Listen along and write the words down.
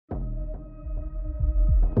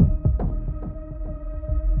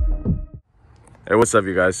Hey, what's up,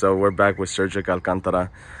 you guys? So we're back with Sergio Alcantara.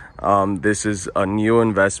 This is a new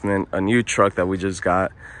investment, a new truck that we just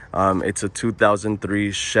got. It's a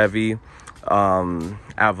 2003 Chevy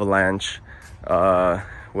Avalanche.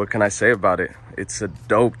 What can I say about it? It's a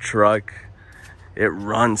dope truck. It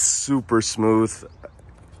runs super smooth.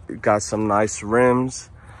 It got some nice rims,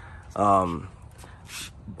 almost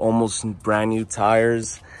brand new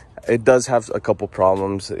tires. It does have a couple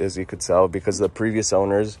problems, as you could tell, because the previous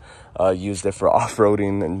owners used it for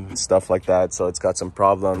off-roading and stuff like that. So it's got some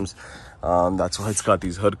problems. That's why it's got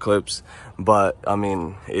these hood clips. But I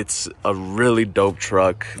mean, it's a really dope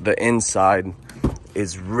truck. The inside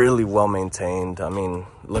is really well maintained. I mean,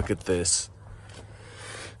 look at this.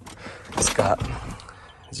 It's got,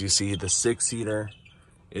 as you see, the 6-seater.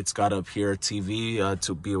 It's got up here a TV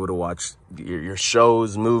to be able to watch your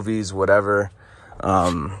shows, movies, whatever.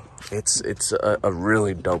 It's a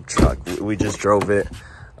really dope truck. We just drove it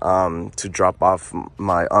to drop off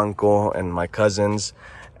my uncle and my cousins,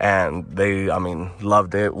 and they, I mean,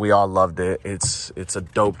 loved it. We all loved it. It's a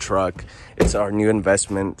dope truck. It's our new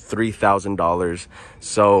investment, $3,000.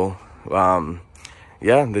 So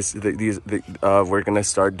yeah, we're gonna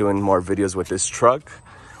start doing more videos with this truck.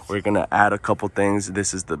 We're gonna add a couple things.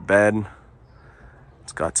 This is the bed.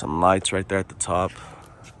 It's got some lights right there at the top.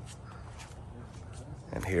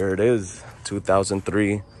 And here it is,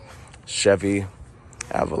 2003 Chevy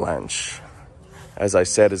Avalanche. As I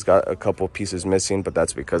said, it's got a couple pieces missing, but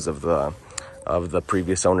that's because of the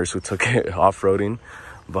previous owners who took it off-roading.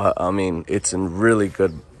 But I mean, it's in really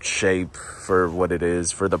good shape for what it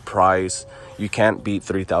is, for the price. You can't beat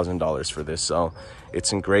 $3,000 for this. So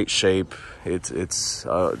it's in great shape. It's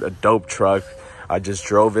a dope truck. I just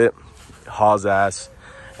drove it, hauls ass,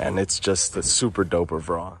 and it's just a super dope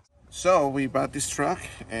overall. So we bought this truck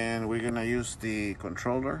and we're gonna use the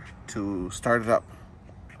controller to start it up.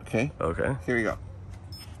 Okay? Okay. Here we go.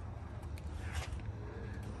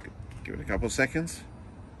 Give it a couple seconds.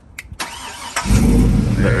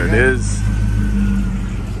 There it is.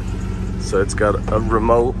 So it's got a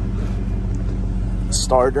remote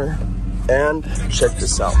starter, and check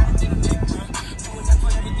this out.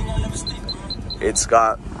 It's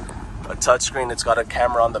got a touchscreen, it's got a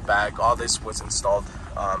camera on the back. All this was installed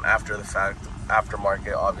after the fact,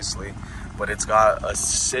 aftermarket obviously, but it's got a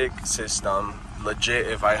sick system, legit.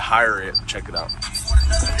 If I hire it, check it out.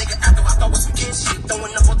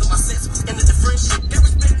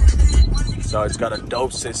 So it's got a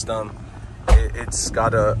dope system. It's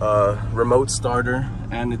got a remote starter,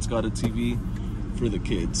 and it's got a TV for the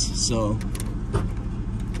kids. So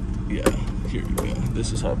yeah, here we go.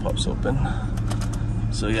 This is how it pops open.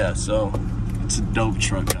 So yeah, so it's a dope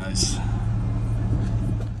truck, guys.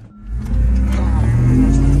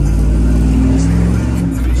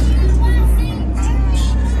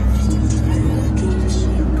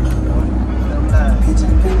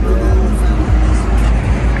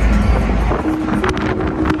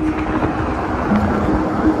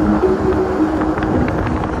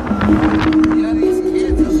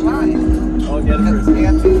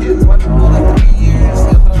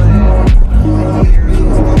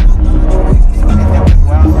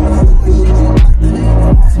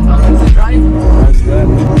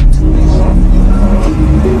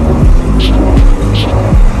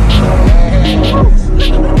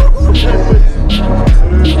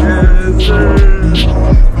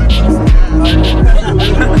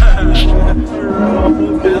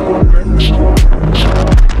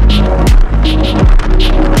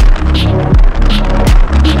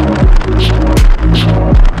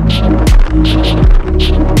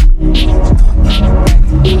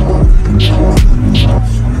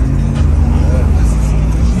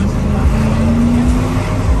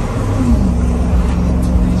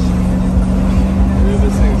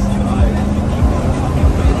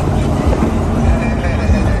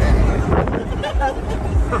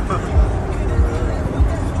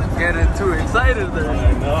 Getting too excited there.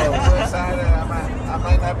 I know. I'm so excited. I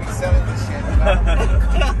might not be selling this shit.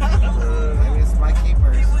 Maybe it's my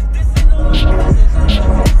keepers.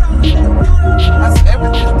 That's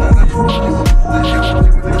everything.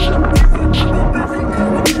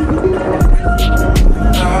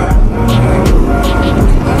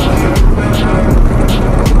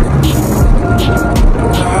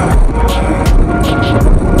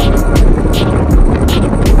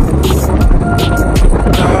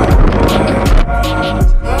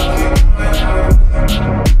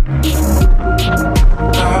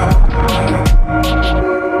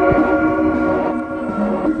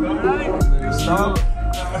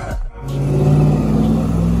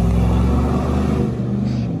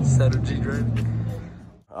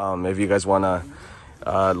 If you guys want to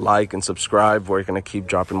like and subscribe. We're gonna keep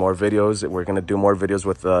dropping more videos. We're gonna do more videos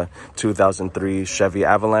with the 2003 Chevy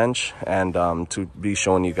Avalanche, and to be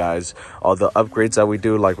showing you guys all the upgrades that we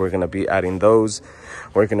do. Like, we're gonna be adding those.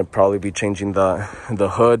 We're gonna probably be changing the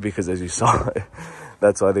hood, because as you saw,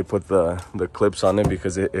 that's why they put the clips on it,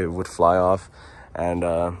 because it would fly off. And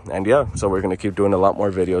yeah, so we're gonna keep doing a lot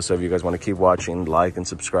more videos. So if you guys want to keep watching, like and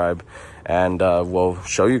subscribe, and we'll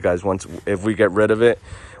show you guys if we get rid of it.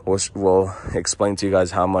 We'll explain to you guys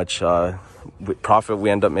how much profit we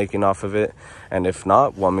end up making off of it. And if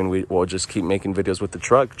not, well, I mean, we'll just keep making videos with the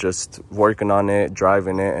truck, just working on it,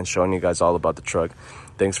 driving it, and showing you guys all about the truck.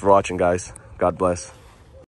 Thanks for watching, guys. God bless.